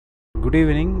Good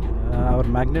evening. Our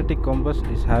magnetic compass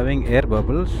is having air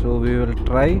bubbles, so we will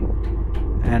try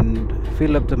and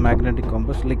fill up the magnetic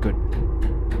compass liquid.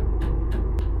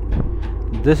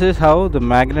 This is how the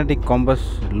magnetic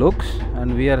compass looks,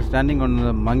 and we are standing on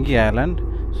the Monkey Island.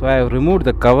 So I have removed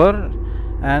the cover,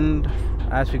 and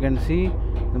as you can see,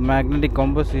 the magnetic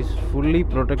compass is fully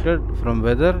protected from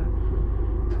weather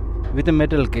with a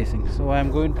metal casing. So I am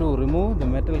going to remove the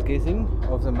metal casing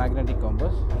of the magnetic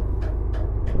compass.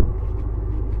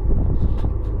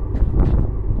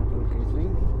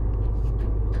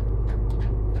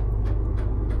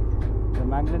 The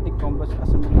magnetic compass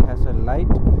assembly has a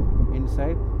light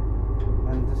inside,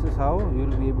 and this is how you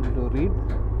will be able to read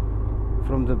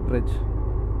from the bridge.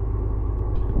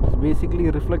 It's basically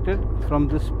reflected from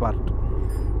this part.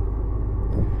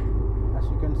 As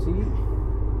you can see,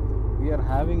 we are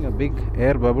having a big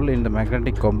air bubble in the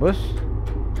magnetic compass,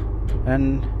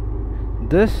 and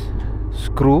this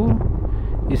screw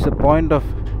is a point of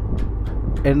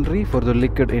entry for the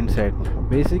liquid inside.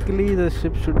 Basically, the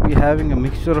ship should be having a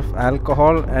mixture of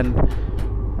alcohol and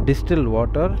distilled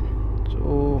water.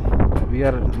 So we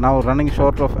are now running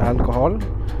short of alcohol,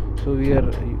 so we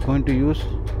are going to use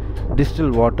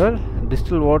distilled water.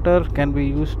 Distilled water can be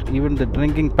used, even the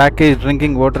packaged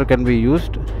drinking water can be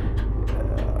used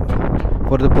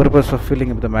for the purpose of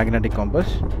filling up the magnetic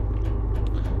compass.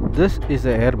 This is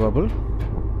the air bubble.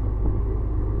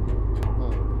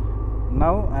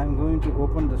 Now I am going to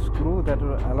open the screw that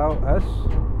will allow us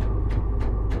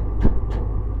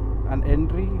an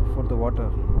entry for the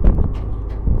water.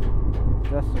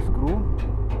 Just the screw,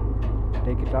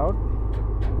 take it out,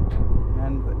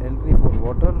 and the entry for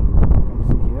water, you can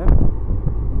see here.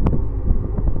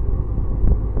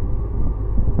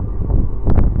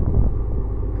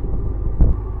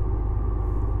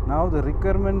 Now the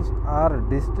requirements are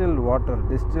distilled water.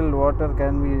 Distilled water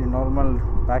can be normal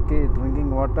packaged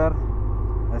drinking water,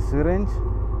 a syringe,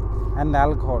 and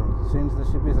alcohol. Since the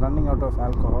ship is running out of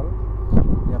alcohol,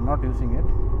 we are not using it.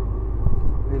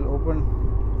 We will open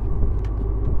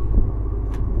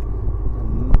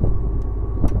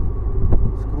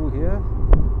the screw here,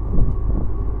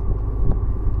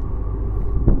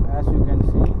 and as you can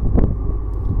see,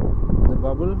 the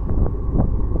bubble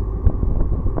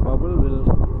will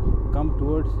come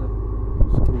towards the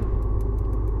screw.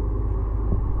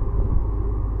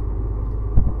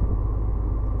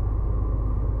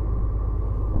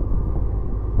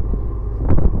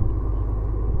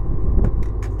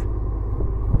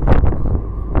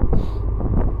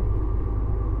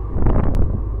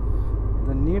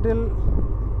 The needle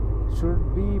should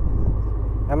be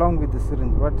along with the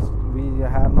syringe, but we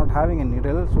are not having a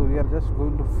needle, so we are just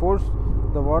going to force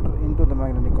the water into the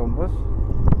magnetic compass.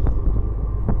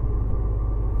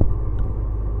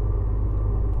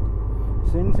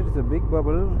 Since it is a big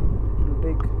bubble, it will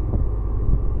take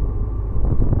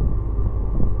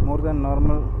more than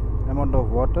normal amount of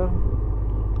water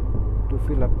to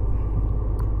fill up.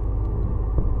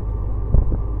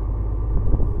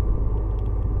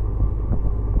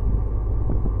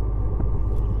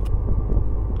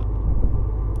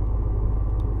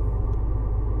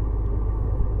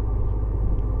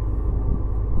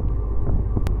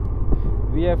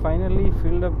 We have finally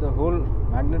filled up the whole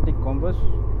magnetic compass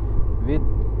with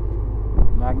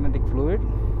magnetic fluid,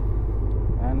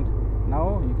 and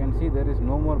now you can see there is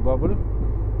no more bubble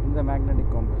in the magnetic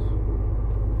compass.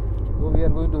 So we are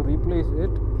going to replace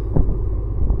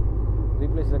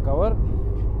the cover.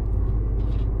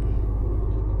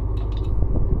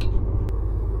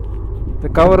 The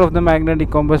cover of the magnetic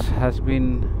compass has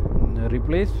been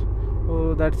replaced,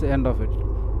 so that's the end of it.